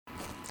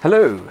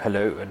Hello,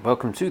 and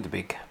welcome to the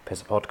Big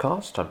Pezza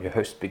Podcast. I'm your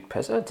host, Big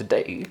Pezza.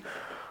 Today,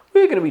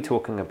 we're going to be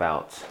talking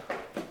about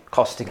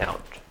costing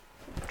out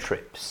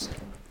trips.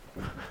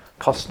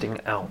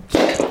 Costing out.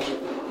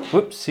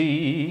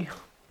 Whoopsie.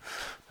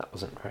 That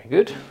wasn't very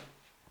good.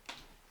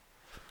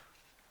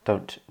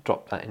 Don't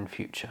drop that in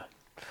future.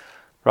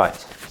 Right,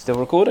 still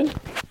recording?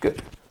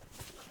 Good.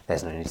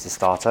 There's no need to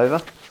start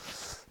over.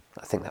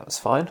 I think that was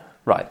fine.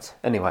 Right,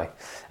 anyway.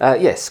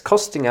 Yes,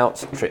 costing out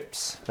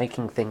trips.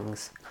 Making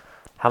things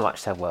how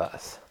much they're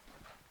worth.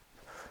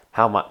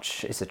 How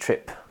much is a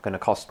trip going to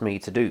cost me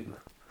to do?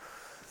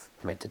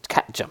 I made the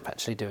cat jump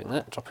actually doing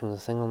that, dropping the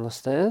thing on the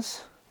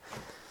stairs.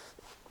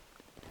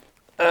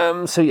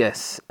 So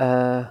yes,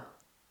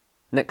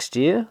 next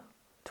year,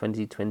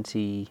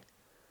 2023,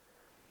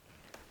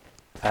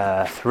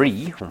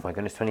 oh my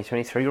goodness,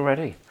 2023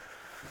 already.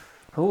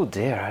 Oh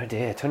dear,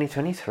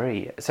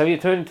 2023. So your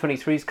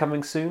 2023 is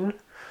coming soon.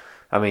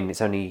 I mean, it's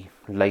only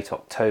late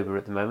October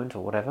at the moment,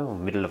 or whatever, or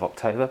middle of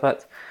October,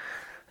 but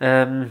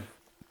I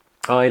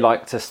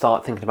like to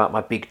start thinking about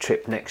my big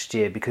trip next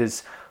year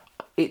because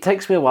it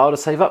takes me a while to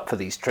save up for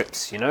these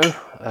trips, you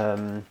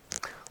know.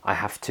 I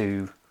have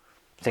to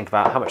think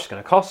about how much it's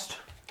going to cost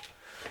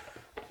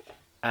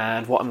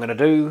and what I'm going to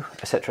do,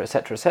 etc,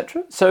 etc,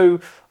 etc. So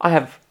I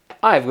have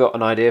got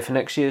an idea for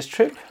next year's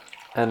trip,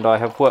 and I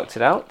have worked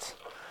it out,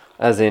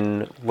 as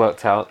in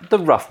worked out the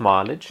rough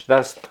mileage.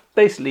 That's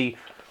basically,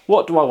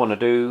 what do I want to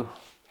do?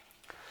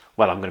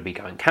 Well, I'm going to be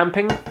going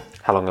camping.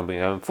 How long am I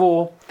going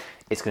for?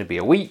 It's going to be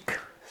a week,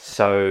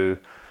 so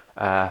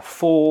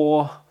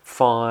 4,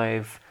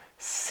 5,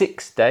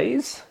 6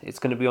 days it's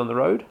going to be on the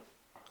road.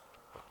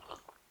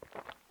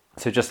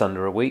 So just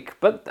under a week.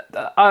 But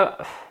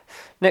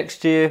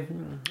next year,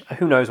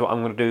 who knows what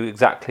I'm going to do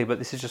exactly, but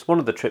this is just one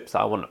of the trips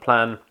that I want to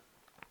plan,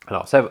 and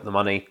I'll save up the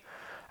money,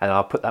 and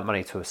I'll put that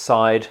money to a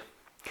side,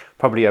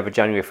 probably over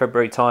January,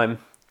 February time.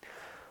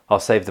 I'll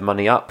save the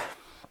money up,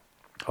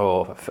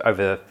 or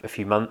over a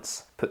few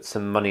months, put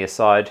some money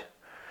aside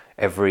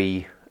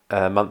every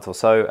month or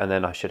so, and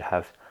then I should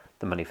have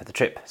the money for the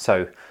trip.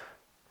 So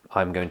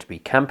I'm going to be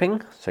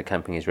camping, so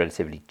camping is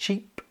relatively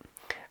cheap,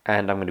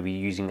 and I'm going to be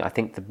using, I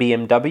think, the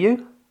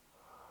BMW,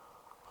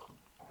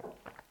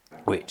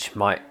 which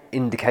might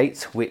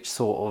indicate which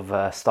sort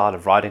of style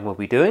of riding we'll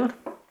be doing.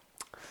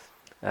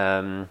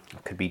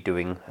 Could be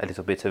doing a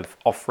little bit of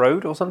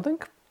off-road or something.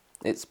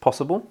 It's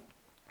possible.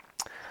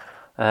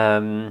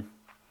 So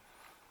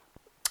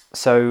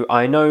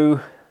I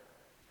know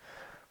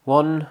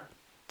 1,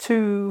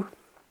 2,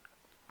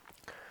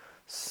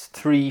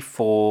 3,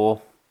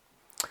 4.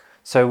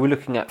 So we're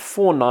looking at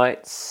 4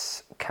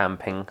 nights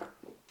camping.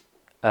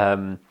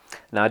 Now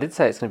I did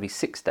say it's going to be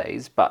 6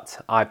 days, but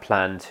I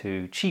plan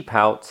to cheap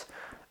out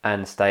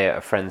and stay at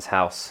a friend's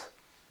house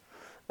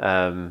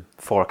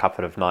for a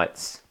couple of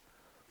nights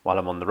while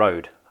I'm on the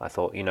road. I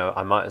thought, you know,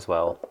 I might as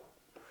well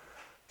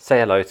say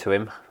hello to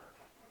him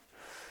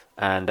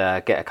and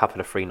get a couple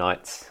of free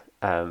nights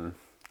and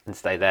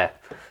stay there.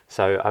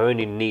 So I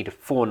only need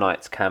 4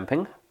 nights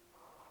camping.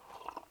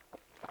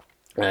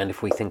 And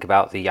if we think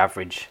about the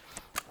average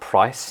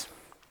price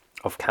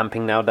of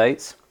camping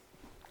nowadays,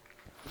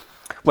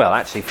 well,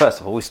 actually, first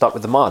of all, we start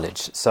with the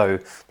mileage. So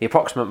the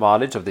approximate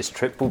mileage of this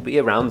trip will be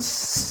around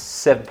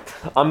 7.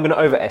 I'm going to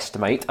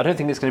overestimate. I don't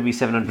think it's going to be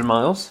 700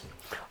 miles.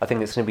 I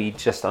think it's going to be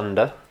just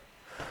under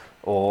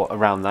or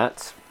around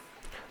that.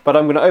 But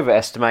I'm going to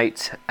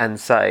overestimate and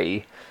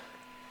say,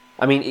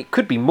 I mean, it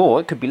could be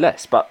more, it could be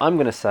less, but I'm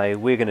going to say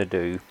we're going to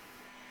do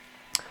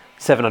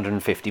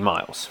 750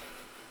 miles.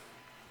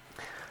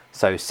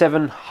 So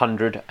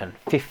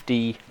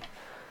 750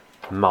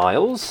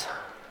 miles.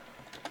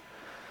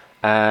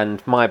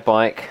 And my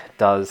bike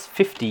does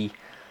 50,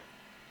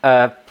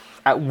 at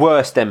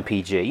worst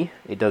MPG,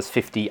 it does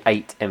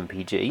 58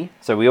 MPG.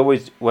 So we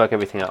always work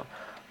everything out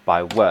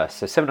by worst.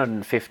 So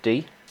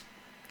 750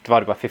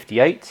 divided by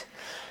 58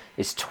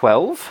 is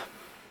 12.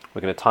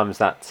 We're going to times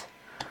that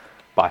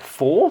by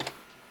 4.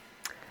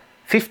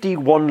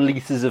 51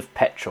 litres of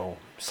petrol.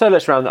 So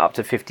let's round that up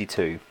to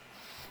 52,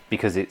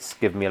 because it's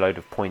given me a load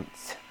of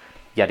points.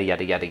 Yada,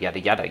 yada, yada, yada,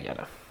 yada,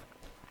 yada.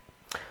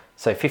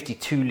 So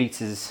 52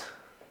 litres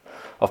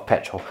of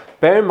petrol.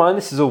 Bear in mind,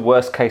 this is a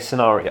worst case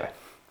scenario.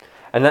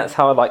 And that's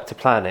how I like to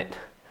plan it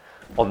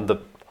on the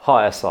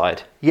higher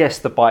side. Yes,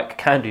 the bike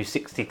can do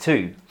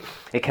 62.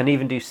 It can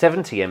even do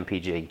 70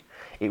 mpg.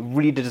 It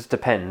really does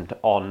depend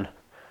on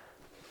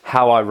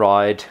how I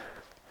ride.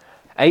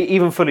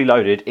 Even fully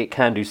loaded, it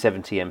can do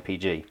 70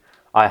 mpg.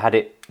 I had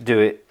it do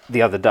it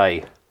the other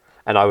day,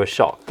 and I was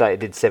shocked that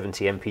it did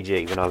 70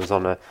 mpg when I was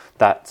on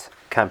that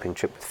camping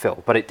trip with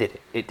Phil. But it did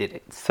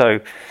it. So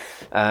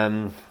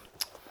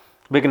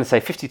we're going to say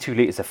 52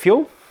 litres of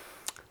fuel,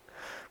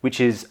 which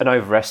is an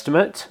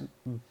overestimate,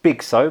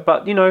 big so,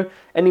 but you know,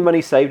 any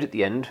money saved at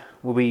the end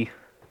will be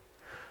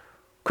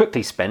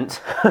quickly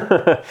spent,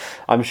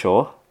 I'm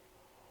sure.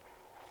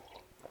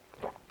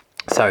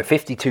 So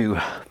 52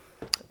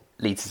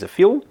 litres of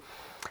fuel,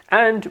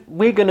 and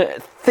we're going to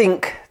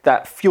think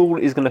that fuel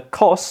is going to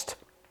cost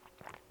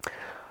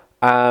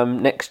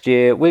Next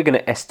year, we're going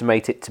to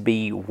estimate it to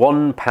be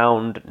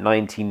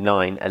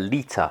 £1.99 a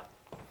litre.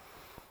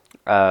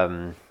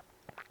 And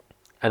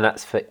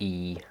that's for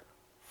E5.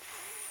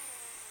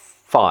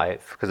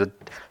 Because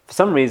for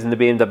some reason, the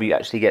BMW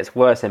actually gets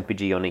worse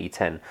MPG on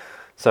E10.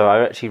 So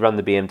I actually run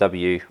the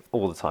BMW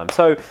all the time.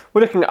 So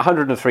we're looking at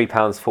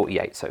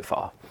 £103.48 so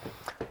far.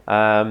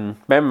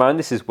 Bear in mind,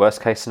 this is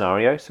worst case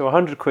scenario. So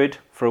 £100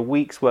 for a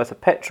week's worth of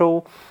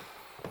petrol.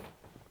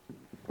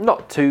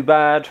 Not too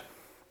bad.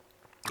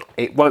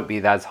 It won't be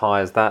as high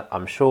as that,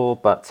 I'm sure,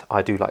 but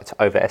I do like to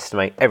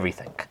overestimate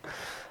everything.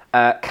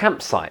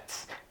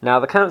 Campsites. Now,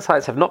 the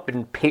campsites have not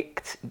been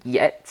picked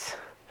yet,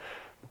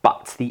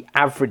 but the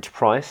average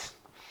price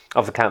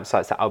of the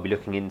campsites that I'll be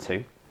looking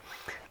into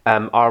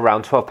are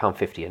around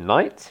 £12.50 a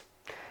night.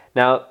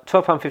 Now,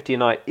 £12.50 a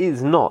night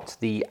is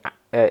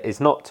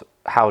not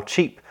how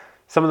cheap.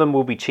 Some of them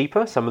will be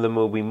cheaper, some of them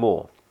will be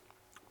more.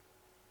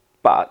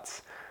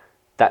 But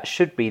that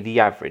should be the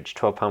average.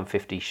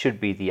 £12.50 should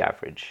be the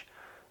average.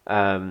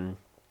 But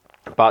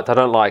I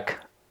don't like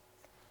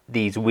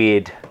these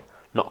weird,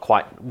 not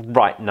quite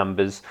right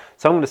numbers.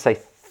 So I'm going to say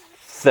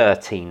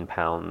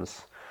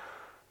 £13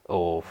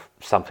 or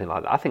something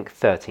like that. I think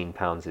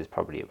 £13 is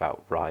probably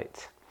about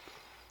right.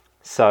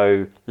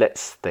 So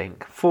let's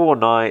think. 4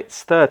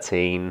 nights,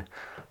 13.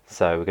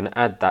 So we're going to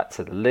add that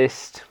to the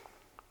list.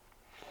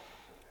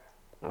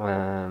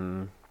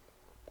 Because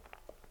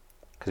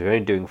we're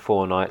only doing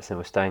 4 nights and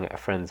we're staying at a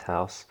friend's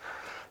house.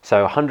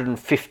 So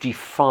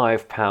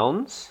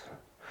 £155.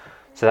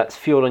 So that's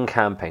fuel and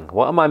camping.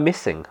 What am I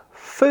missing?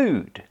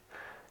 Food.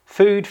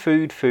 Food.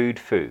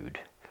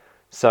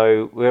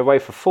 So we're away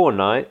for 4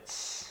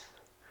 nights.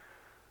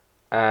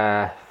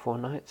 4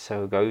 nights. So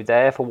we'll go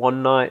there for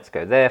 1 night.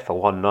 Go there for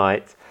 1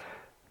 night.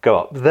 Go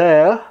up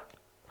there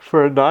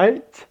for a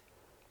night.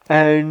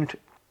 And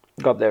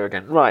go up there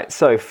again. Right,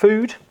 so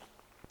food.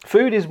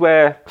 Food is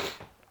where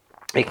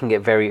it can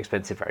get very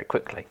expensive very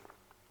quickly.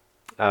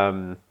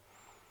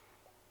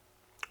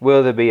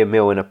 Will there be a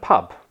meal in a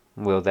pub?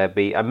 Will there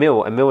be a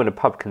meal? A meal in a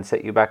pub can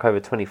set you back over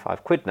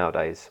 £25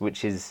 nowadays,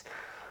 which is,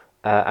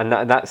 and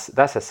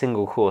that's a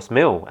single course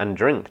meal and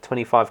drink,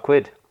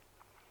 £25.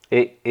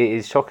 It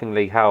is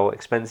shockingly how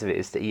expensive it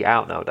is to eat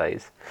out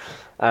nowadays.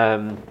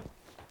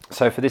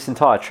 So for this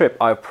entire trip,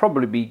 I'll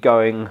probably be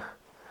going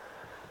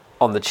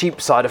on the cheap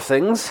side of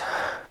things.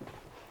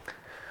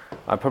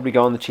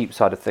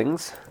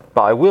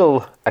 But I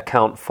will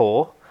account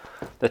for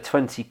the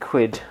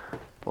 £20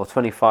 or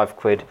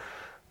 £25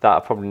 that I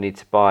probably need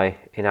to buy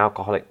in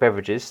alcoholic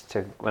beverages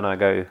to when I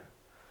go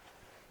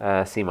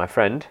see my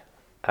friend.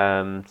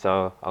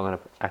 So I'm going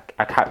to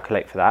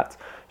calculate for that.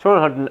 It's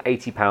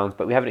 £180,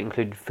 but we haven't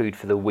included food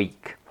for the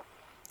week.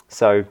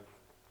 So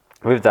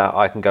with that,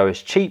 I can go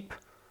as cheap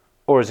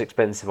or as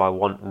expensive I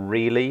want,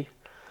 really.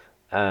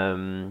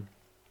 Let's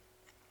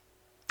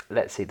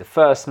see, the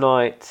first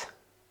night,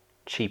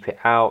 cheap it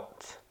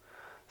out.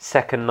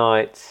 Second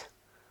night,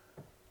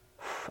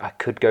 I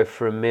could go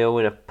for a meal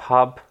in a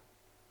pub.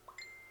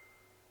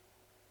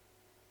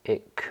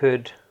 It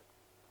could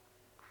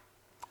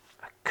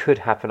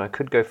happen. I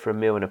could go for a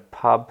meal in a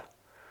pub.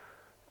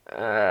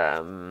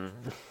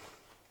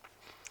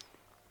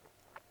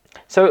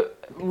 So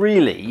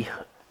really,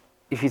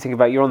 if you think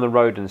about it, you're on the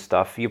road and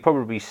stuff, you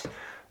probably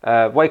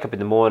wake up in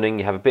the morning,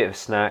 you have a bit of a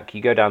snack,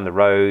 you go down the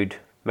road,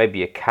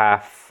 maybe a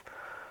caf,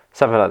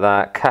 something like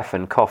that, caf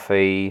and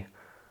coffee.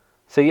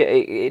 So yeah,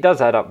 it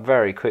does add up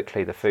very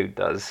quickly, the food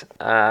does.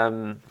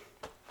 So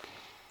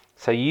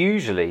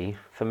usually,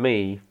 for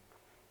me,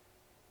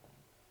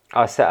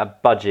 I set a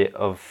budget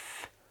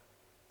of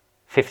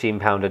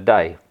 £15 a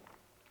day.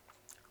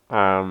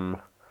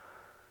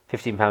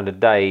 £15 a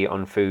day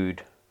on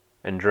food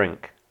and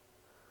drink.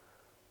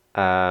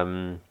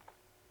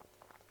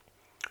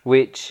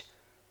 Which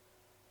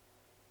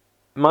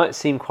might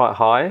seem quite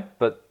high,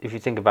 but if you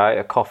think about it,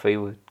 a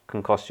coffee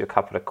can cost you a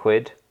couple of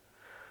quid.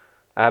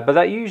 But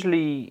that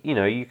usually,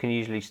 you can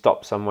usually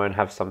stop somewhere and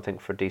have something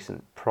for a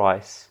decent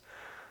price.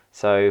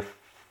 So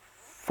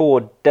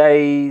 4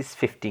 days,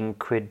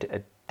 £15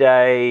 a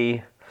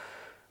day,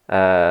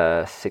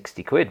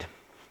 60 quid.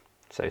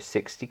 So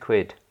 60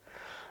 quid.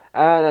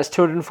 That's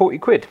 240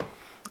 quid.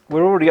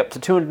 We're already up to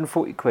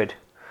 240 quid.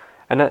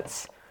 And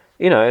that's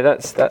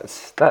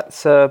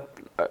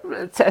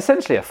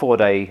essentially a 4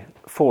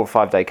 or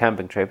 5 day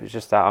camping trip. It's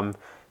just that I'm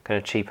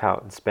going to cheap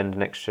out and spend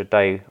an extra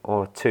day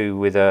or two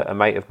with a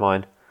mate of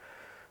mine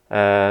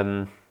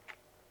on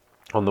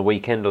the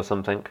weekend or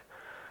something.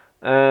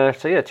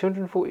 So yeah,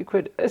 240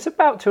 quid. It's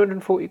about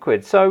 240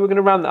 quid. So we're going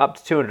to round that up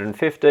to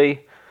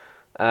 250.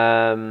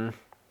 And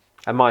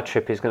my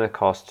trip is going to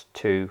cost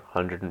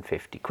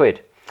 250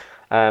 quid.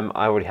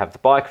 I already have the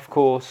bike, of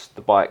course.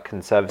 The bike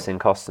and servicing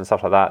costs and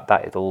stuff like that.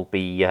 That'll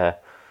be,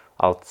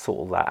 I'll sort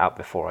all that out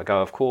before I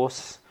go, of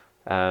course.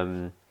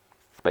 But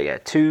yeah,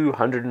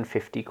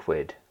 250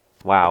 quid.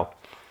 Wow.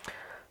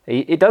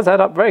 It does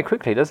add up very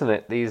quickly, doesn't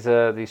it?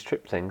 These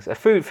trip things.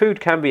 Food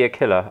can be a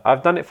killer.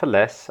 I've done it for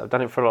less. I've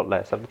done it for a lot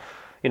less.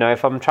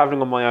 If I'm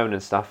travelling on my own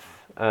and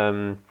stuff.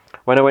 When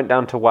I went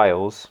down to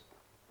Wales,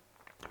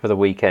 for the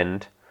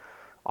weekend,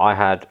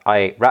 I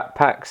ate Rat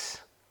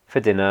Packs for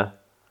dinner,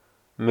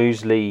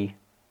 muesli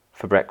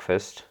for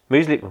breakfast.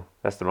 Muesli, oh,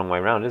 that's the wrong way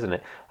around, isn't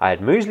it? I had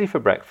muesli for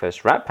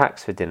breakfast, Rat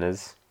Packs for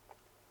dinners.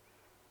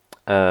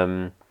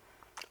 I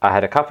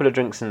had a couple of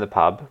drinks in the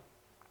pub,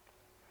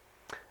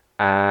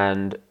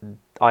 and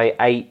I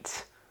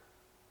ate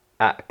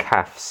at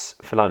Caf's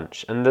for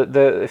lunch. And if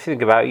you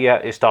think about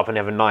it, you stop and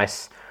have a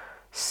nice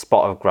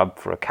spot of grub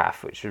for a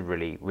Caf, which is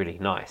really, really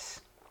nice.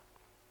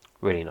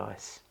 Really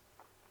nice.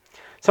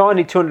 So I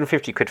need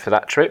 250 quid for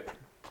that trip.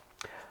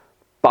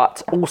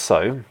 But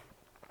also,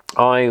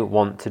 I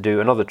want to do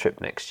another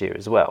trip next year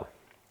as well.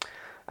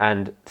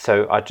 And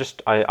so I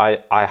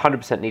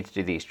 100% need to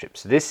do these trips.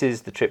 So this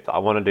is the trip that I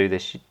want to do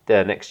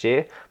next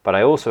year, but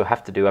I also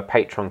have to do a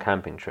Patreon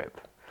camping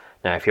trip.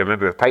 Now, if you're a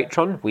member of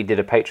Patreon, we did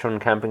a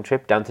Patreon camping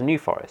trip down to New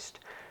Forest.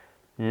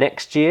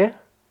 Next year,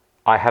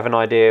 I have an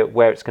idea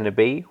where it's going to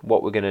be,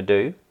 what we're going to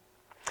do.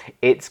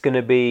 It's going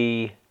to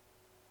be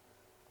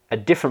a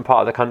different part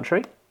of the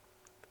country.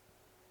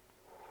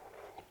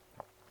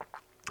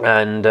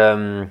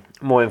 And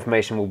more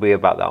information will be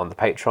about that on the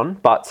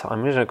Patreon. But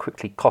I'm going to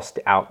quickly cost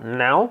it out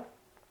now,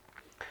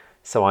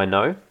 so I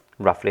know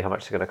roughly how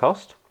much it's going to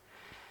cost.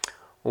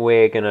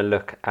 We're going to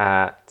look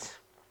at...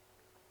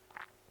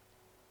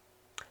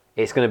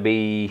 It's going to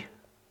be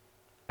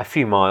a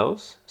few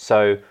miles,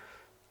 so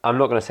I'm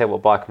not going to say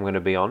what bike I'm going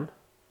to be on.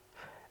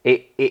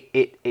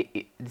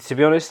 To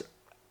be honest,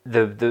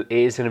 it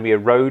is going to be a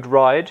road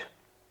ride,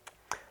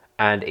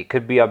 and it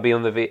could be I'll be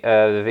on the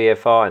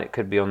VFR, and it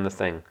could be on the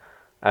thing.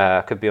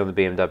 Could be on the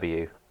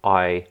BMW.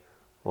 I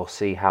will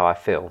see how I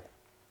feel.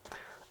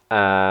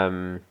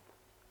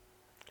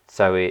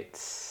 So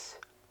it's...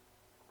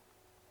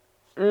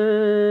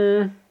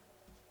 I'm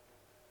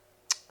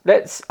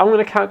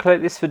going to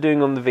calculate this for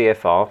doing on the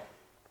VFR.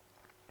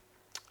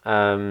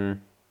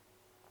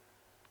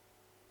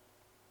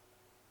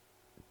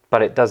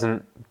 But it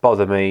doesn't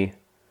bother me.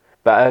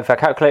 But if I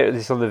calculate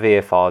this on the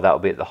VFR, that'll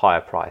be at the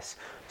higher price.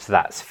 So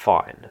that's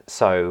fine.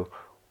 So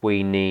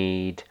we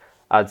need...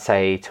 I'd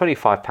say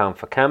 £25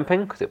 for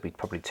camping, because it'll be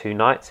probably 2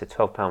 nights, so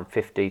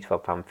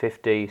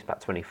 £12.50, it's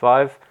about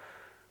 25.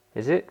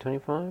 Is it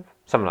 25?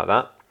 Something like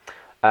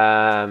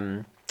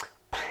that.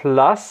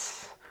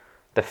 Plus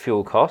the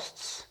fuel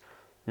costs.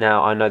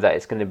 Now I know that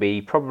it's going to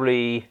be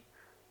probably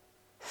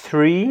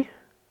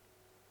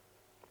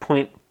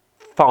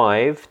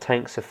 3.5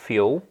 tanks of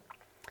fuel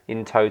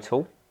in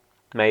total,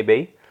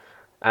 maybe.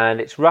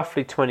 And it's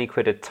roughly 20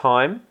 quid a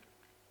time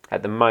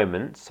at the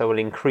moment, so we'll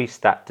increase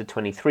that to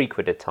 23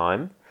 quid a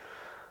time.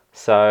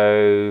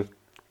 So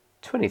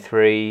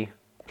 23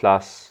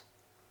 plus,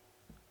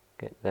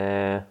 get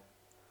there,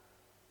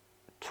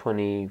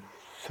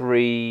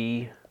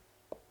 23,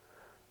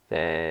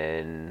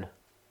 then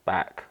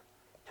back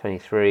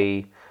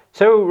 23.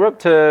 So we're up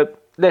to,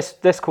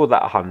 let's call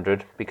that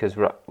 100, because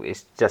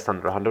it's just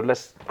under 100.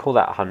 Let's call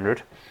that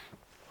 100.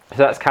 So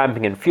that's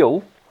camping and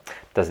fuel.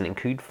 Doesn't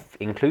include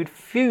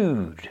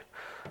food.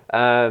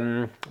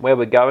 Where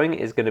we're going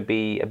is going to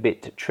be a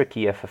bit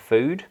trickier for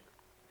food,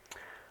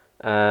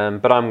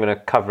 but I'm going to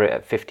cover it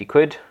at 50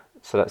 quid,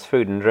 so that's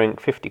food and drink,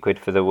 50 quid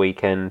for the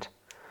weekend.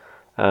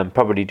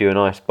 Probably do a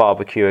nice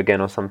barbecue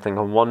again or something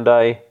on one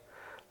day.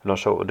 I'm not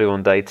sure what we'll do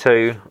on day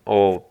 2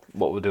 or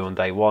what we'll do on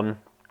day 1.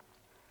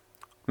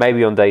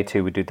 Maybe on day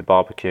 2 we do the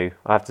barbecue.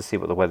 I have to see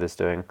what the weather's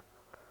doing.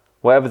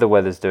 Whatever the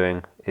weather's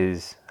doing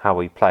is how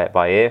we play it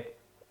by ear.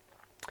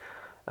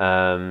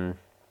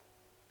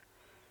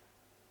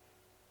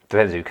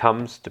 Depends who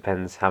comes,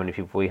 depends how many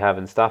people we have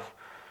and stuff.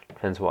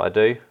 Depends what I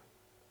do.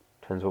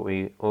 Depends what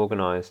we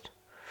organised.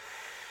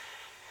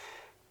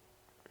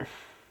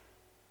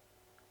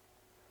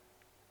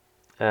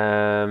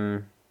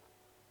 And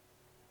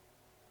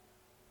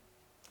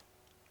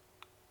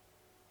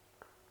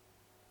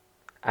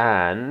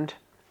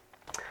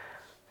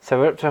so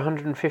we're up to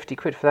 150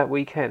 quid for that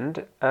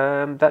weekend.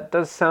 That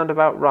does sound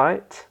about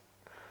right.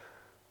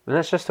 And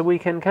that's just a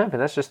weekend camping.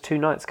 That's just 2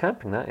 nights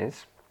camping, that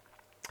is.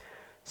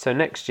 So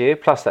next year,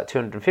 plus that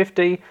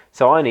 250,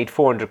 so I need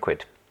 400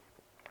 quid.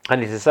 I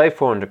need to save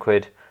 400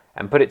 quid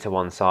and put it to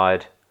one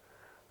side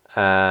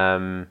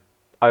over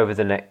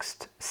the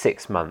next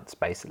 6 months,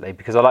 basically,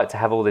 because I like to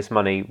have all this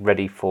money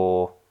ready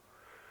for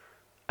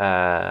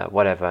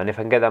whatever. And if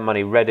I can get that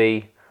money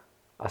ready,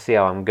 I'll see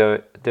how I'm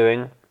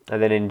doing.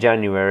 And then in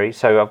January,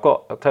 so I've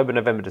got October,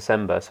 November,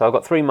 December, so I've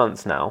got 3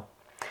 months now.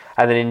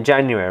 And then in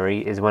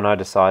January is when I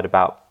decide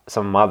about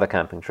some of my other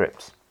camping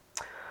trips.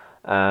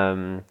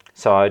 So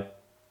I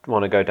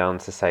want to go down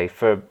to, say,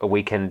 for a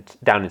weekend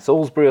down in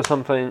Salisbury or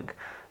something.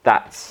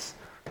 That's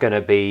going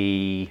to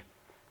be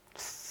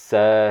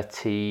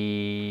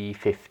 30,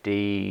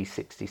 50,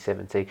 60,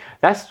 70.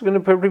 That's going to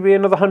probably be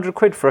another 100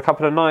 quid for a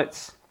couple of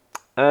nights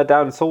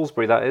down in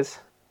Salisbury, that is.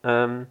 It's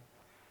going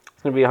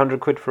to be 100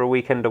 quid for a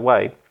weekend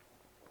away.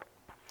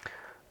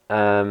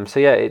 So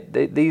yeah,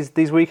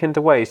 these weekend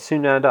aways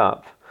soon add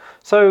up.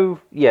 So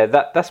yeah,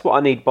 that's what I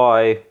need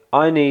by...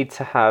 I need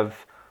to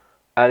have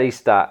at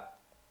least that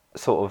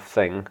sort of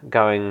thing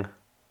going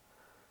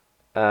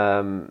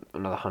Another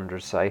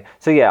 100, say.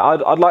 So yeah,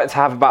 I'd like to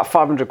have about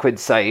 500 quid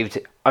saved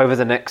over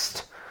the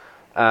next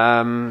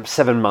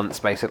 7 months,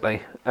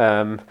 basically.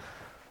 I'm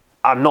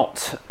not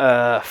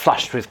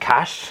flushed with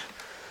cash.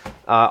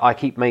 I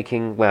keep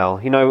making,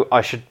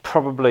 I should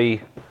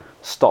probably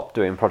stop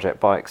doing project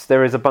bikes.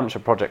 There is a bunch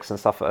of projects and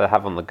stuff that I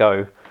have on the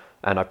go,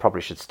 and I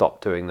probably should stop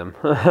doing them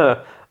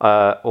or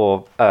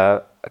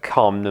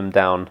calm them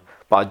down.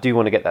 But I do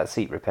want to get that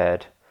seat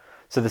repaired.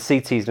 So the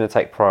CT is going to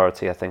take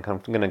priority, I think. I'm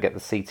going to get the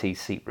CT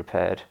seat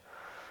repaired.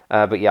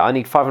 But yeah, I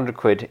need 500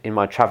 quid in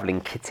my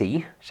travelling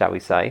kitty, shall we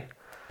say,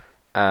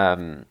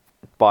 the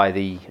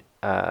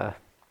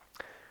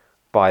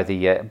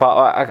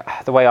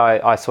way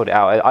I sort it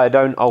out, I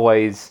don't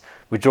always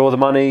withdraw the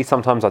money.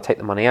 Sometimes I take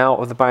the money out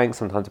of the bank.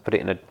 Sometimes I put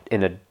it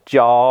in a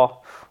jar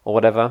or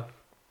whatever,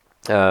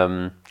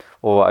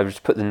 or I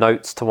just put the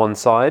notes to one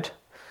side,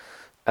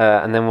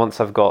 and then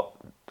once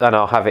then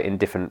I'll have it in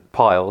different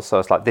piles. So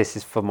it's like, this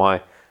is for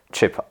my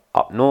trip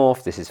up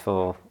north. This is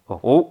for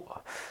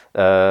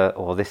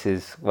or this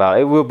is,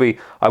 I will be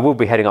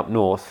heading up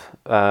north.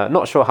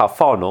 Not sure how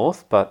far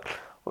north, but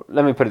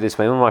let me put it this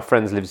way. One of my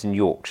friends lives in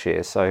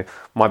Yorkshire, so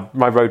my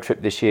road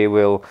trip this year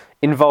will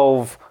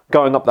involve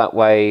going up that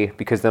way,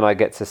 because then I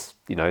get to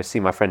see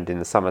my friend in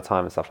the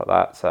summertime and stuff like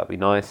that. So that'd be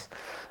nice.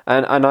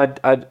 And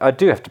I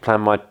do have to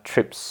plan my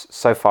trips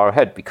so far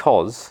ahead,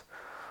 because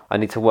I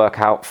need to work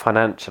out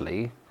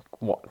financially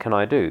what can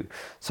I do.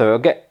 So I'll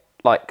get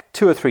like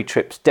 2 or 3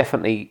 trips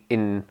definitely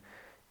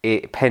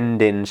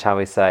penned in, shall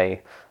we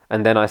say,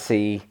 and then I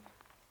see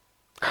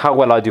how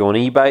well I do on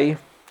eBay,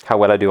 how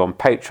well I do on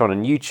Patreon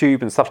and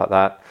YouTube and stuff like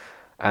that,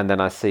 and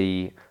then I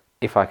see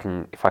if I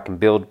can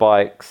build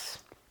bikes.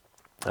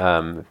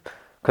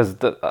 Because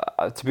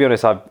to be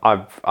honest,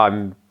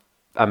 I'm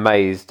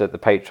amazed at the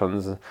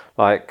patrons.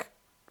 Like,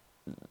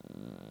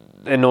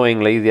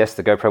 annoyingly, yes,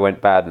 the GoPro went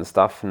bad and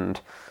stuff,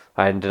 and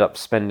I ended up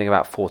spending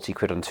about 40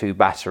 quid on 2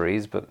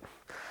 batteries, but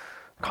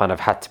kind of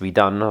had to be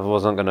done. I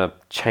wasn't going to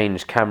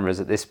change cameras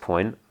at this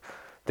point.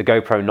 The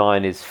GoPro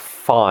 9 is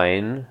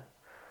fine.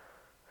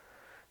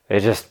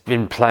 It's just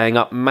been playing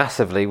up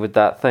massively with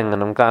that thing,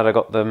 and I'm glad I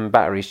got the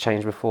batteries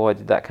changed before I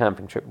did that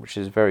camping trip, which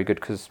is very good,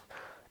 because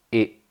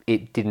it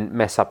didn't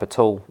mess up at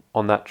all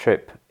on that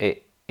trip.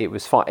 It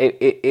was fine.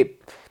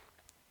 It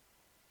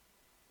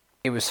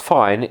was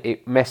fine.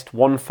 It messed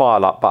one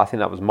file up, but I think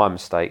that was my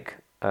mistake,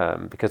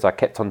 because I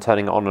kept on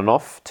turning it on and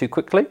off too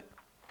quickly.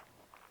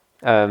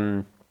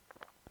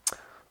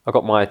 I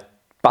got my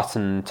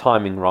button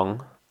timing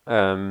wrong,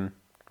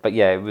 but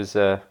yeah, it was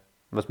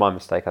my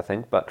mistake, I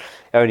think. But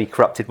it only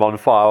corrupted one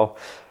file,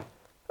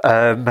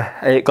 and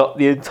it got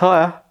the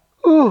entire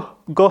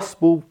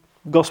Gospel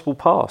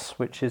Pass,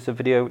 which is a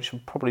video which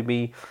will probably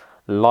be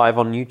live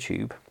on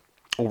YouTube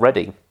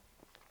already,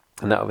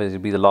 and that will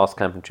be the last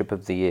camping trip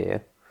of the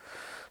year.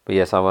 But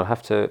yes, I will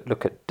have to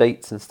look at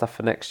dates and stuff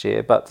for next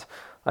year. But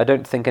I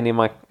don't think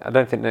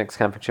the next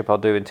camping trip I'll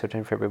do until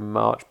January, February,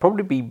 March.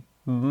 Probably be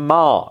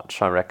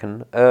March, I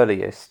reckon,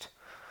 earliest.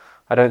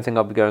 I don't think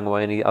I'll be going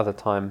away any other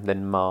time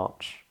than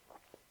March.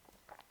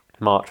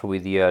 March will be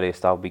the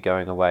earliest I'll be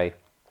going away.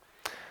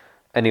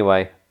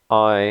 Anyway,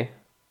 I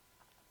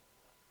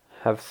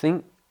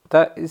think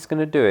that is going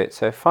to do it.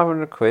 So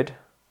 500 quid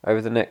over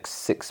the next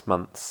 6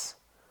 months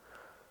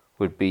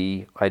would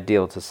be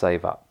ideal to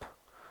save up.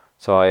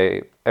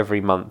 So every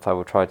month I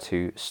will try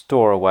to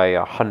store away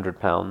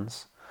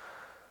 £100.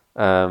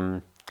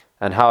 And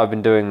how I've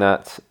been doing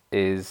that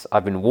is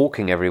I've been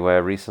walking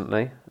everywhere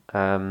recently.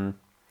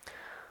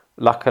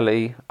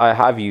 Luckily, I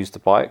have used the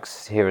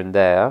bikes here and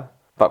there,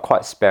 but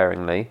quite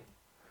sparingly.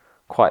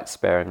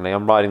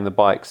 I'm riding the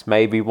bikes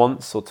maybe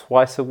once or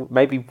twice,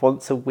 maybe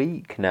once a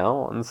week now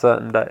on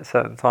certain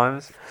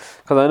times,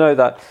 because I know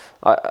that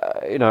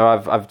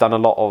I've done a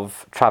lot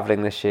of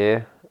travelling this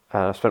year.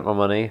 I've spent my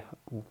money,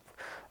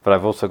 but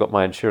I've also got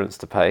my insurance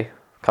to pay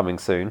coming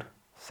soon.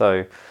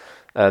 So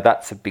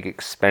that's a big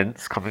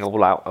expense coming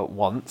all out at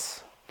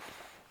once.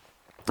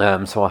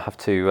 So I have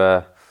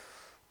to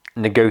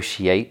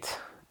negotiate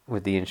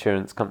with the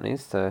insurance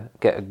companies to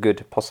get a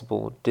good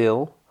possible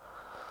deal.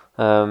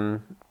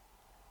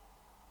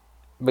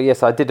 But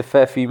yes, I did a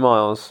fair few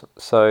miles,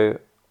 so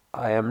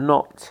I am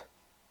not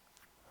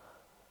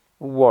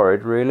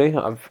worried really.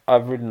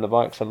 I've ridden the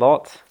bikes a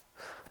lot.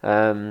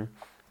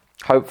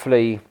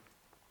 Hopefully,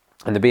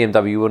 and the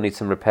BMW will need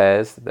some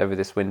repairs over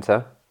this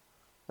winter.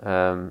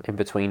 In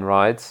between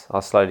rides,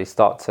 I'll slowly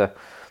the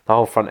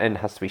whole front end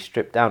has to be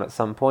stripped down at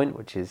some point,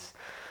 which is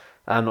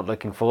I'm not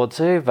looking forward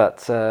to,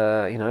 but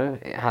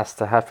it has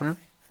to happen.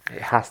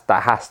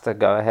 That has to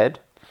go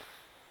ahead.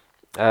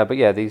 But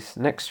yeah, these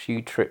next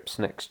few trips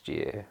next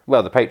year,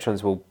 the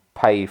patrons will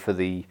pay for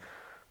the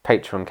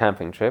Patreon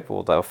camping trip,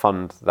 or they'll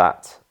fund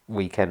that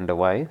weekend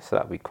away, so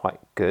that'll be quite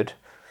good.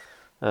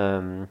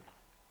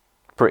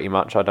 Pretty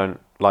much,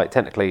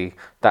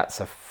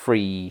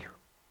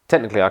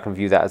 technically I can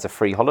view that as a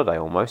free holiday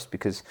almost,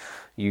 because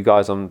you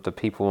guys, the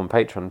people on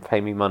Patreon,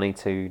 pay me money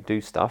to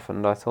do stuff,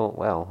 and I thought,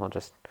 I'll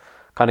just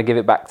kind of give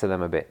it back to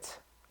them a bit,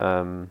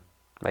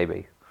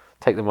 maybe.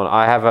 take them on.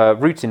 I have a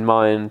route in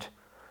mind.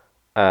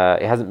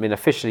 It hasn't been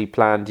officially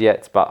planned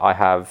yet, but I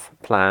have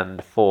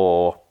planned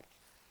for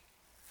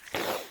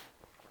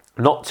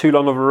not too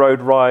long of a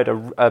road ride,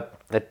 a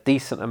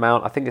decent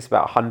amount. I think it's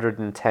about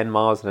 110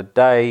 miles in a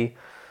day.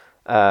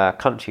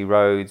 Country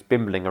roads,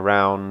 bimbling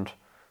around,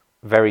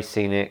 very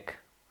scenic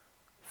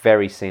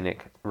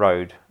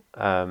road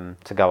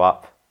to go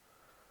up.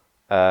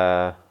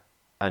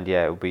 And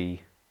yeah, it'll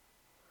be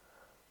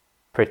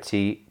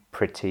pretty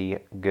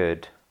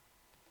good.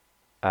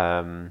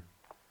 And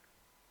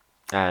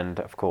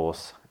of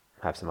course,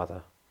 have some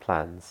other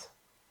plans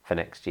for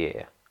next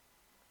year.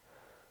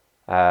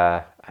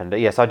 And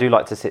yes, I do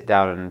like to sit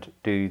down and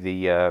do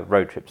the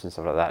road trips and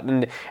stuff like that.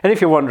 And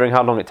if you're wondering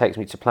how long it takes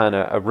me to plan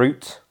a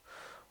route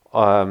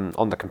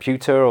on the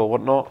computer or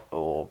whatnot,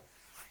 or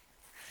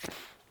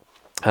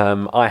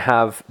I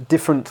have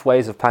different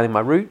ways of planning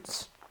my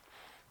routes.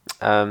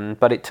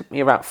 But it took me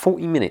about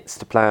 40 minutes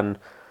to plan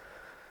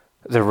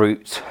the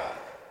route.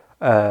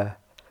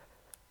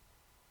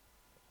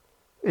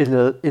 In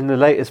the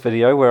latest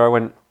video where I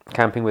went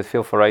camping with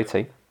Phil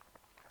 480,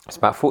 it's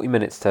about 40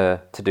 minutes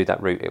to do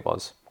that route. It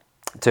was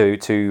to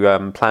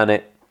plan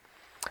it,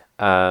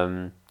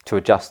 to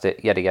adjust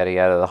it, yada yada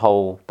yada. The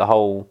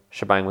whole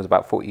shebang was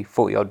about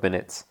 40 odd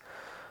minutes.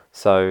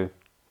 So,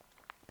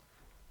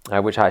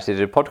 which I actually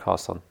did a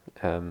podcast on.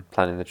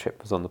 Planning the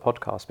trip was on the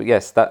podcast. But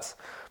yes, that's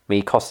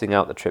me costing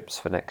out the trips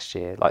for next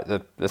year. Like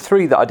the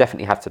three that I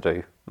definitely have to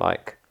do.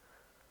 Like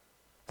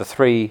the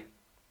three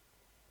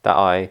that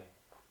I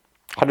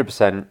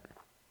 100%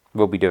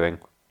 will be doing.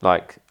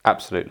 Like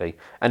absolutely.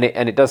 And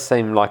it does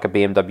seem like a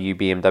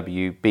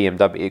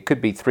BMW. It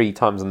could be 3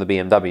 times on the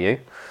BMW.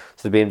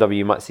 So the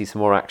BMW might see some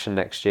more action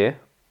next year,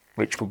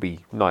 which will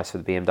be nice for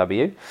the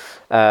BMW.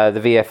 The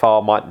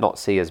VFR might not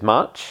see as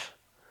much.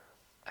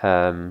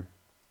 I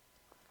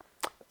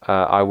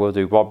will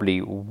do probably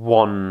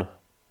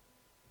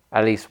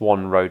at least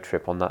one road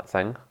trip on that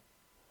thing.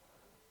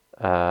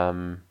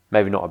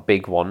 Maybe not a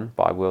big one,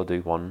 but I will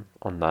do one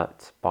on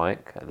that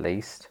bike at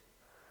least.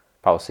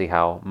 But I'll see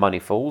how money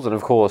falls. And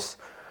of course,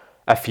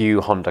 a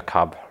few Honda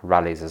Cub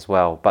rallies as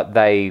well. But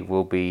they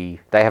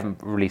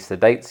haven't released the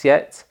dates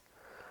yet.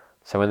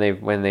 So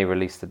when they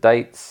release the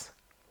dates,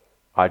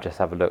 I just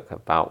have a look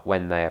about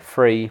when they are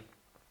free.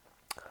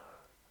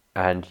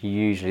 And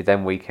usually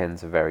them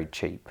weekends are very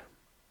cheap.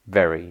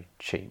 Very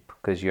cheap.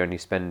 Because you're only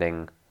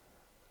spending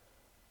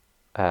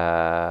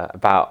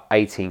about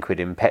 18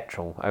 quid in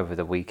petrol over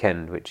the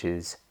weekend, which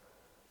is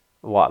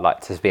what I'd like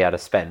to be able to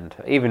spend,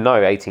 even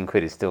though 18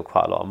 quid is still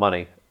quite a lot of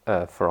money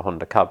for a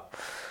Honda Cub,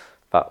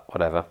 but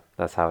whatever,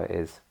 that's how it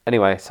is.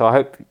 Anyway, so I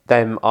hope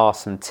them are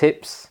some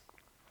tips.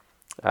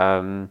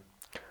 So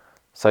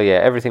yeah,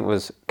 everything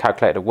was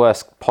calculated a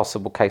worst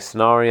possible case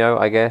scenario,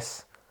 I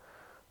guess,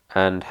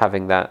 and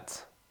having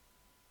that,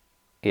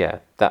 yeah,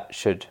 that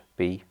should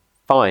be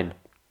fine.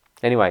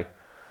 Anyway,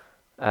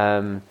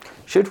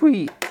 should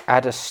we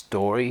add a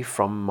story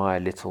from my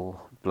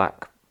little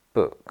black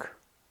book?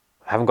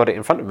 I haven't got it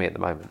in front of me at the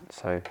moment,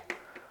 so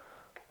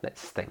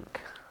let's think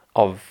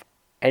of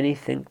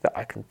anything that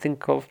I can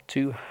think of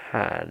to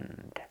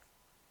hand.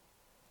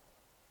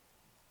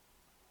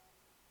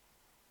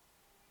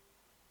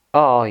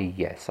 Ah,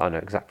 yes, I know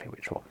exactly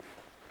which one.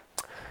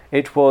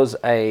 It was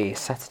a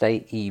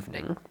Saturday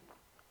evening.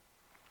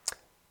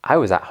 I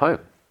was at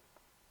home.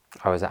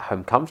 I was at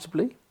home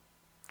comfortably.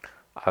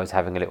 I was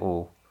having a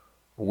little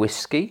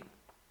whiskey.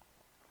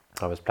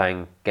 I was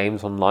playing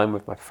games online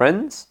with my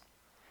friends.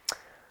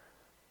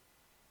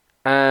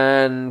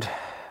 And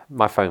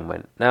my phone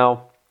went.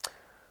 Now,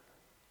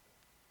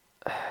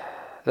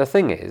 the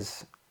thing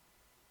is,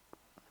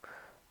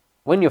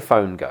 when your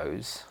phone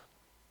goes,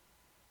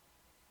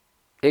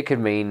 it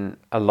could mean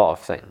a lot of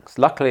things.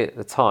 Luckily at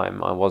the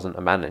time, I wasn't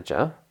a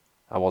manager.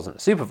 I wasn't a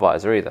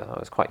supervisor either. I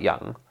was quite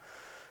young.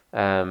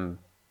 But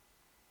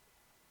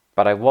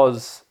I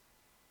was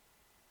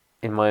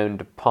in my own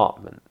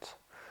department.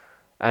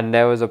 And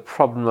there was a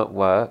problem at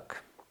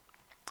work.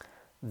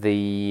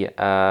 There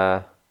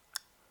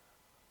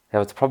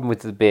was a problem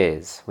with the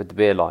beers, with the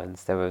beer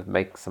lines. They would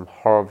make some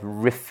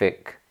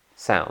horrific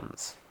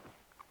sounds.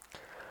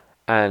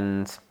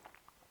 And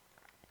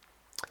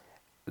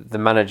the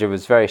manager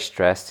was very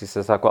stressed. He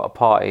says, I've got a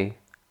party.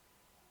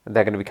 And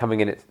they're going to be coming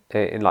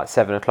in like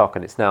 7 o'clock,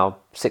 and it's now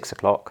 6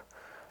 o'clock.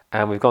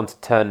 And we've gone to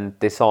turn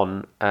this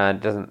on,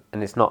 and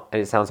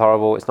it sounds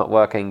horrible, it's not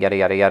working, yada,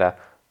 yada, yada.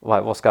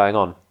 Like, what's going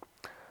on?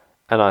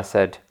 And I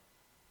said,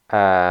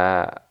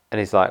 and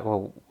he's like,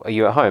 well, are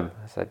you at home?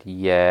 I said,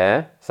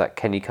 yeah. He's like,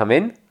 can you come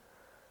in?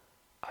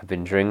 I've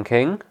been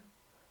drinking.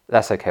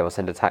 That's okay, we'll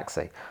send a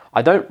taxi.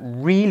 I don't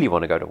really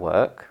want to go to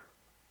work.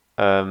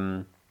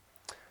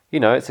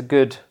 It's a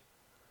good,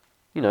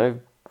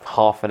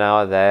 half an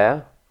hour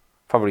there.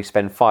 Probably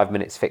spend 5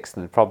 minutes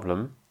fixing the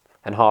problem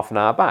and half an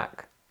hour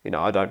back.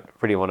 I don't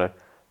really want to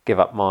give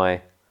up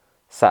my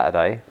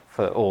Saturday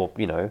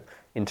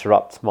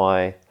interrupt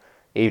my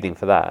evening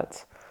for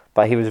that.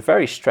 But he was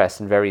very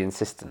stressed and very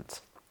insistent.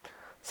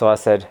 So I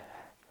said,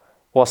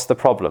 what's the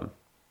problem?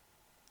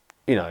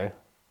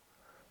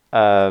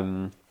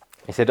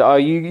 He said, "Oh,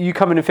 you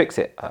come in and fix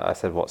it." I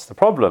said, "What's the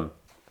problem?"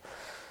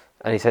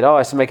 And he said, "Oh,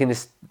 it's making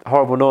this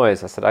horrible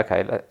noise." I said,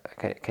 "Okay,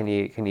 can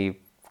you?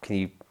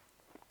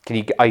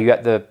 Are you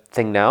at the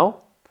thing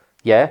now?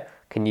 Yeah.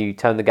 Can you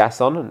turn the gas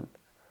on?" And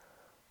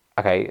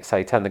okay, so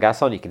you turn the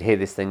gas on. You can hear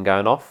this thing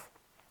going off.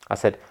 I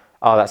said,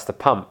 "Oh, that's the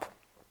pump.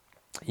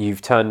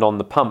 You've turned on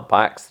the pump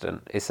by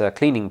accident. It's a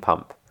cleaning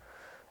pump,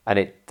 and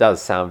it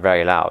does sound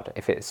very loud.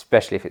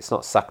 Especially if it's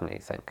not sucking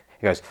anything."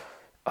 He goes,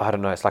 "Oh, I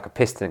don't know. It's like a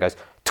piston. It goes.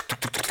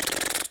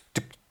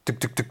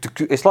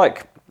 It's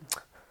like,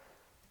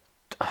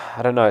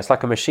 I don't know. It's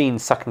like a machine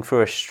sucking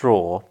through a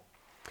straw,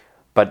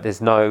 but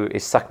it's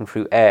sucking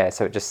through air,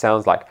 so it just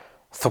sounds like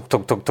thug,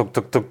 thug, thug, thug,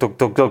 thug, thug, thug,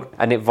 thug, thug,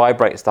 and it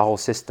vibrates the whole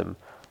system,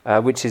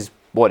 which is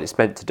what it's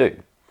meant to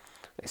do.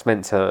 It's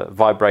meant to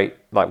vibrate,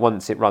 like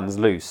once it runs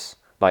loose,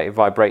 like it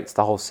vibrates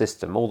the whole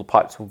system. All the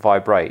pipes will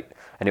vibrate,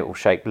 and it will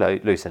shake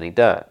loose any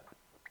dirt.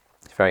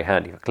 It's very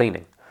handy for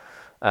cleaning.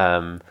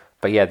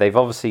 But yeah, they've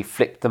obviously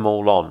flicked them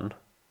all on,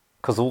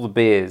 because all the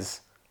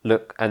beers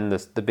look, and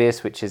the beer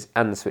switches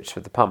and the switch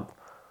for the pump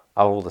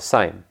are all the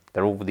same.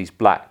 They're all these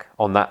black,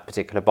 on that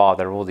particular bar,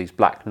 there are all these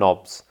black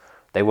knobs.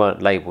 They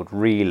weren't labelled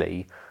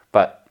really,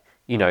 but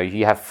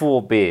you have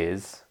 4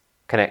 beers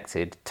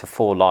connected to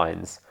 4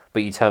 lines,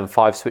 but you turn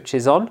 5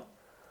 switches on.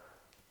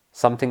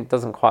 Something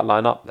doesn't quite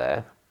line up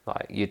there.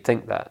 Like, you'd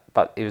think that,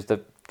 but it was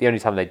the only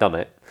time they'd done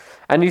it.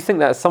 And you think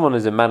that as someone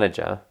as a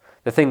manager,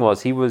 the thing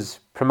was, he was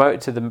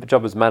promoted to the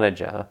job as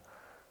manager,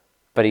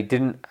 but he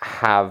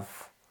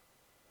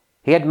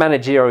had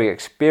managerial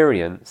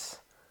experience,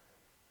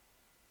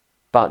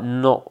 but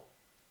not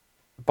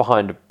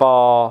behind a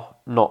bar,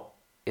 not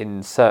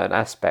in certain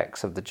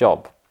aspects of the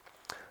job.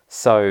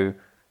 So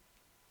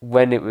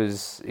when it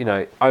was,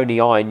 only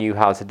I knew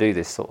how to do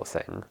this sort of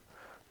thing.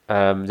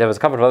 There was a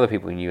couple of other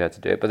people who knew how to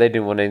do it, but they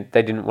didn't want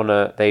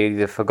to. They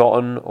either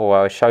forgotten or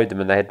I showed them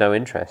and they had no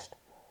interest.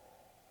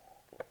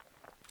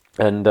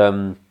 And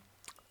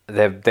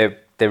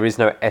there is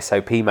no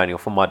SOP manual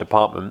for my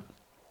department.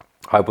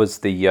 I was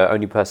the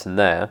only person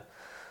there.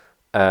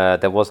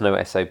 There was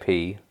no SOP.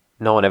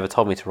 No one ever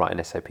told me to write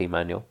an SOP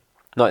manual.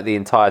 Not the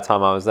entire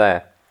time I was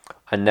there.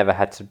 I never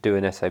had to do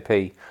an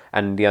SOP.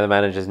 And the other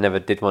managers never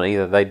did one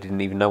either. They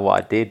didn't even know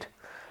what I did.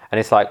 And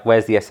it's like,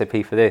 where's the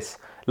SOP for this?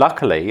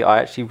 Luckily, I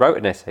actually wrote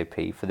an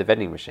SOP for the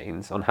vending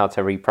machines on how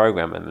to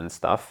reprogram them and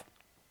stuff.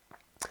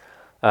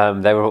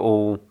 They were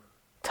all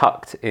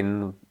tucked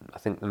in, I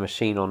think, the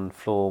machine on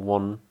floor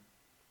 1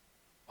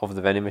 of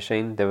the vending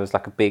machine. There was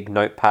like a big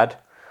notepad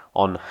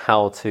on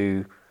how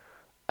to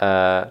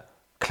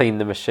clean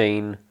the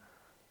machine,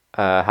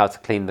 how to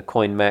clean the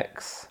coin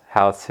mechs,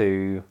 how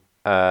to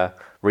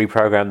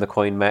reprogram the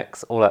coin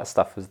mechs. All that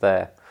stuff was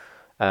there.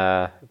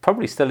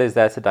 Probably still is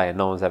there today, and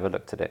no one's ever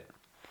looked at it.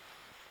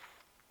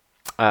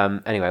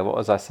 Anyway, what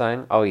was I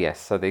saying? Oh yes,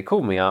 so they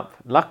called me up.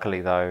 Luckily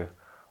though,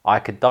 I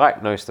could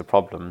diagnose the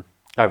problem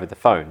over the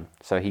phone.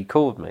 So he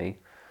called me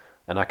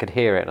and I could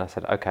hear it, and I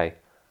said, okay.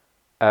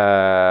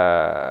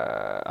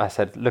 I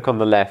said, look on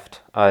the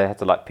left. I had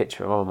to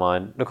picture it in my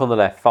mind. Look on the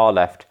left, far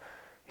left.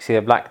 You see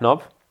a black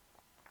knob?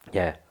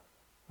 Yeah.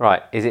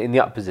 Right, is it in the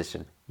up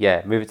position?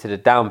 Yeah, move it to the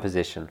down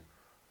position.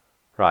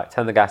 Right,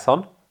 turn the gas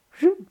on.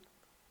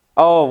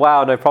 Oh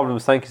wow, no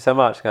problems, thank you so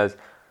much. He goes,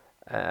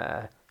 do you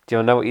want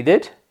to know what you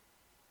did?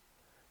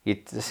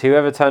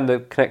 Whoever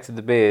connected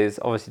the beers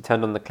obviously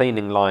turned on the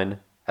cleaning line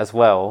as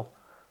well,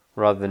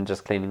 rather than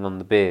just cleaning on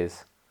the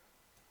beers.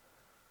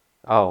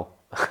 Oh.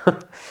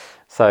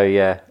 So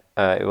yeah,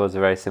 it was a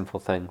very simple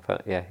thing,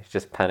 but yeah, he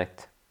just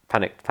panicked.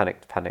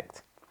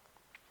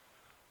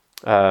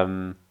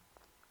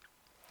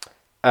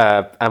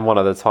 And one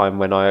other time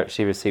when I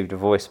actually received a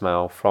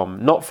voicemail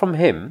not from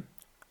him,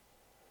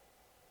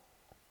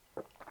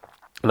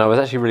 and I was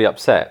actually really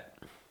upset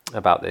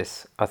about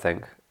this. I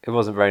think it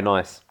wasn't very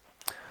nice.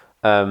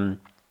 I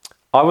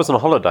was on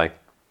holiday.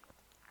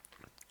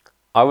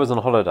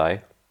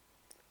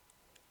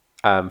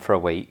 For a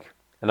week,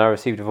 and I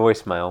received a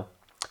voicemail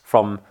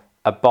from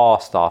a bar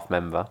staff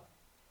member,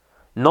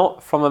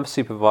 not from a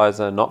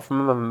supervisor, not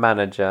from a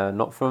manager,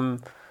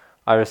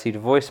 I received a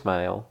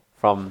voicemail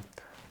from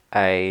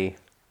another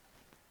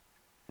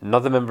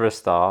member of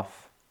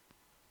staff,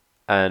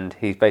 and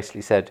he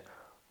basically said,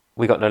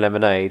 "We got no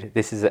lemonade.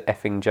 This is an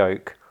effing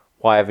joke.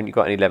 Why haven't you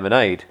got any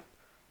lemonade?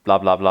 Blah,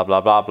 blah, blah,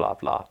 blah, blah, blah,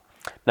 blah."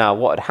 Now,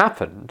 what had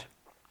happened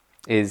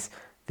is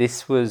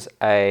this was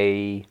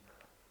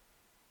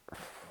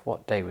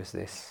what day was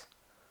this?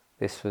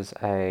 This was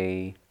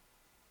a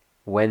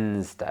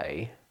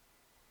Wednesday,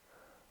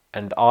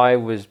 and I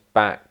was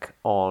back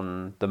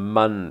on the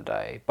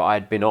Monday, but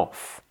I'd been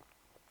off.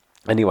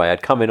 Anyway,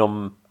 I'd come in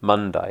on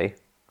Monday,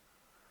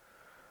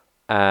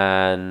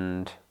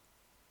 and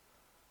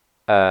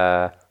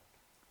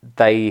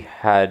they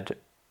had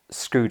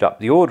screwed up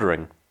the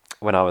ordering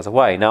when I was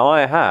away. Now,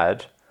 I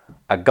had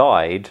a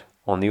guide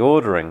on the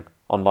ordering,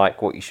 on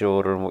what you should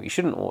order and what you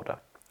shouldn't order.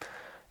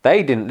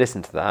 They didn't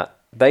listen to that.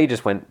 They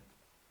just went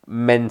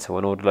mental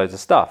and ordered loads of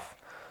stuff.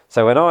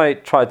 So when I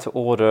tried to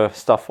order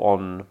stuff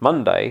on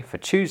Monday for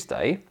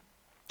Tuesday,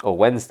 or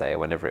Wednesday or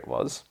whenever it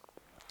was,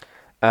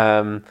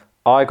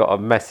 I got a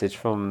message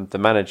from the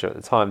manager at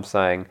the time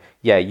saying,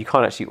 yeah, you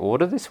can't actually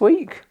order this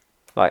week.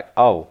 Like,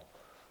 oh,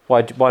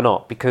 why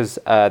not? Because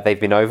they've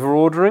been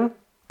over-ordering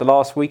the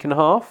last week and a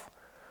half.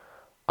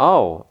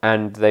 Oh,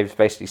 and they've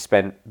basically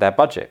spent their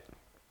budget.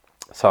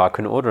 So I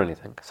couldn't order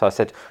anything. So I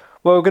said,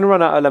 well, we're going to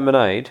run out of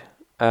lemonade,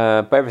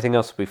 but everything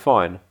else will be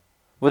fine.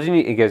 What do you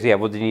need? He goes, yeah,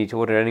 what do you need to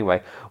order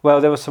anyway?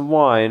 Well, there was some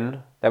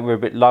wine that we're a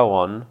bit low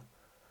on,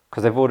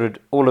 because they've ordered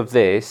all of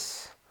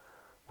this,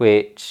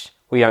 which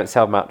we don't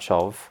sell much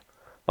of.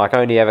 Like,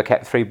 I only ever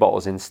kept 3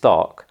 bottles in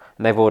stock,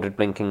 and they've ordered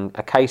blinking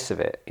a case of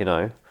it, you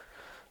know.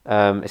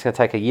 It's going to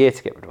take a year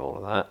to get rid of all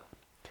of that.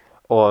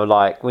 Or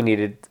like, we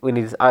needed.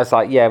 I was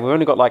like, yeah, we've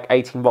only got like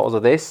 18 bottles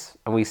of this,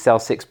 and we sell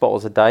 6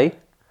 bottles a day.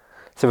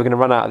 So we're going to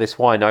run out of this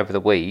wine over the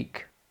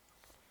week.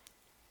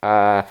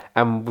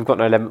 And we've got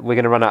we're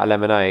going to run out of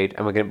lemonade,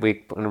 and we're going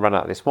to run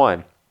out of this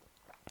wine,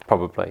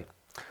 probably.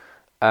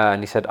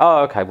 And he said, oh,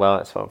 okay, well,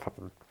 that's not a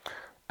problem.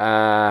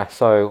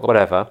 So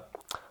whatever.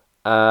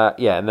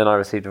 Yeah, and then I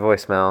received a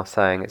voicemail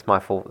saying it's my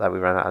fault that we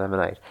ran out of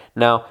lemonade.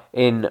 Now,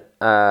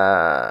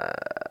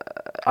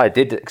 I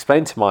did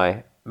explain to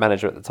my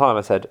manager at the time.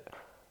 I said,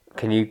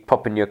 can you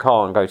pop in your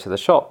car and go to the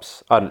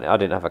shops? I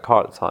didn't have a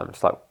car at the time.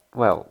 It's like,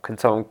 well, can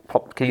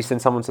you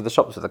send someone to the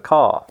shops with a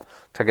car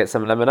to get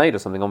some lemonade or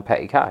something on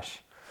petty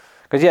cash?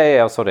 Because yeah,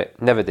 I'll sort it.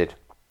 Never did.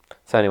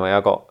 So anyway, I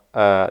got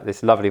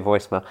this lovely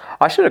voicemail.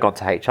 I should have gone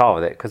to HR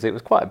with it because it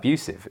was quite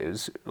abusive. It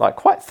was like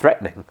quite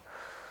threatening.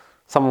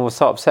 Someone was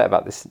so upset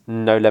about this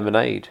no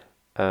lemonade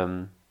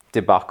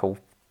debacle.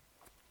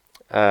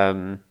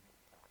 It's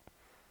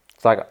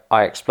like,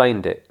 I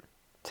explained it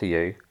to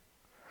you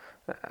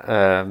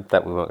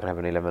that we weren't going to have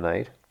any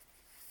lemonade.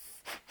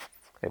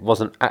 It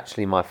wasn't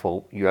actually my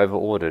fault. You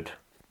over-ordered.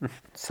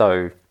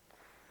 So,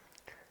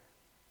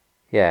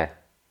 yeah.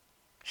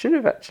 Should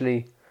have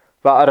actually...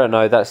 But I don't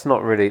know, that's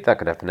not really... That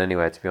could happen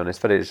anywhere, to be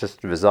honest. But it's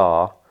just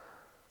bizarre.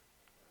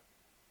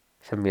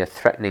 Send me a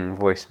threatening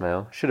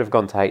voicemail. Should have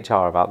gone to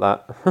HR about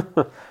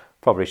that.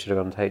 Probably should have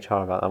gone to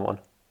HR about that one.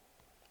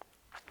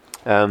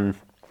 And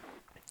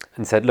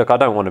said, look, I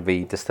don't want to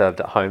be disturbed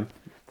at home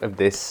of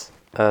this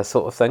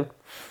sort of thing.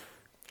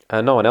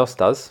 No one else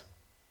does.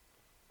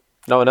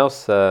 No one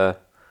else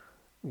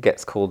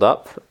gets called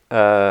up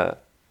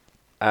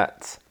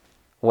at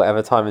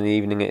whatever time in the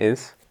evening it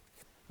is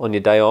on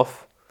your day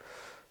off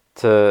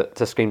to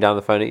scream down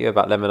the phone at you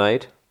about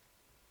lemonade.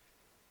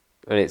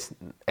 And it's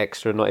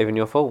extra, not even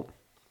your fault.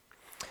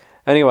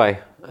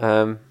 Anyway,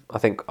 I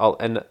think I'll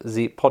end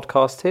the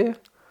podcast here.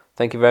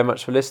 Thank you very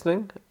much for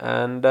listening,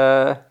 and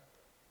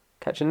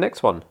catch you in the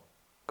next one.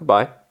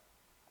 Goodbye.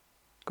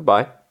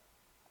 Goodbye.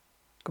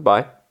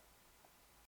 Goodbye.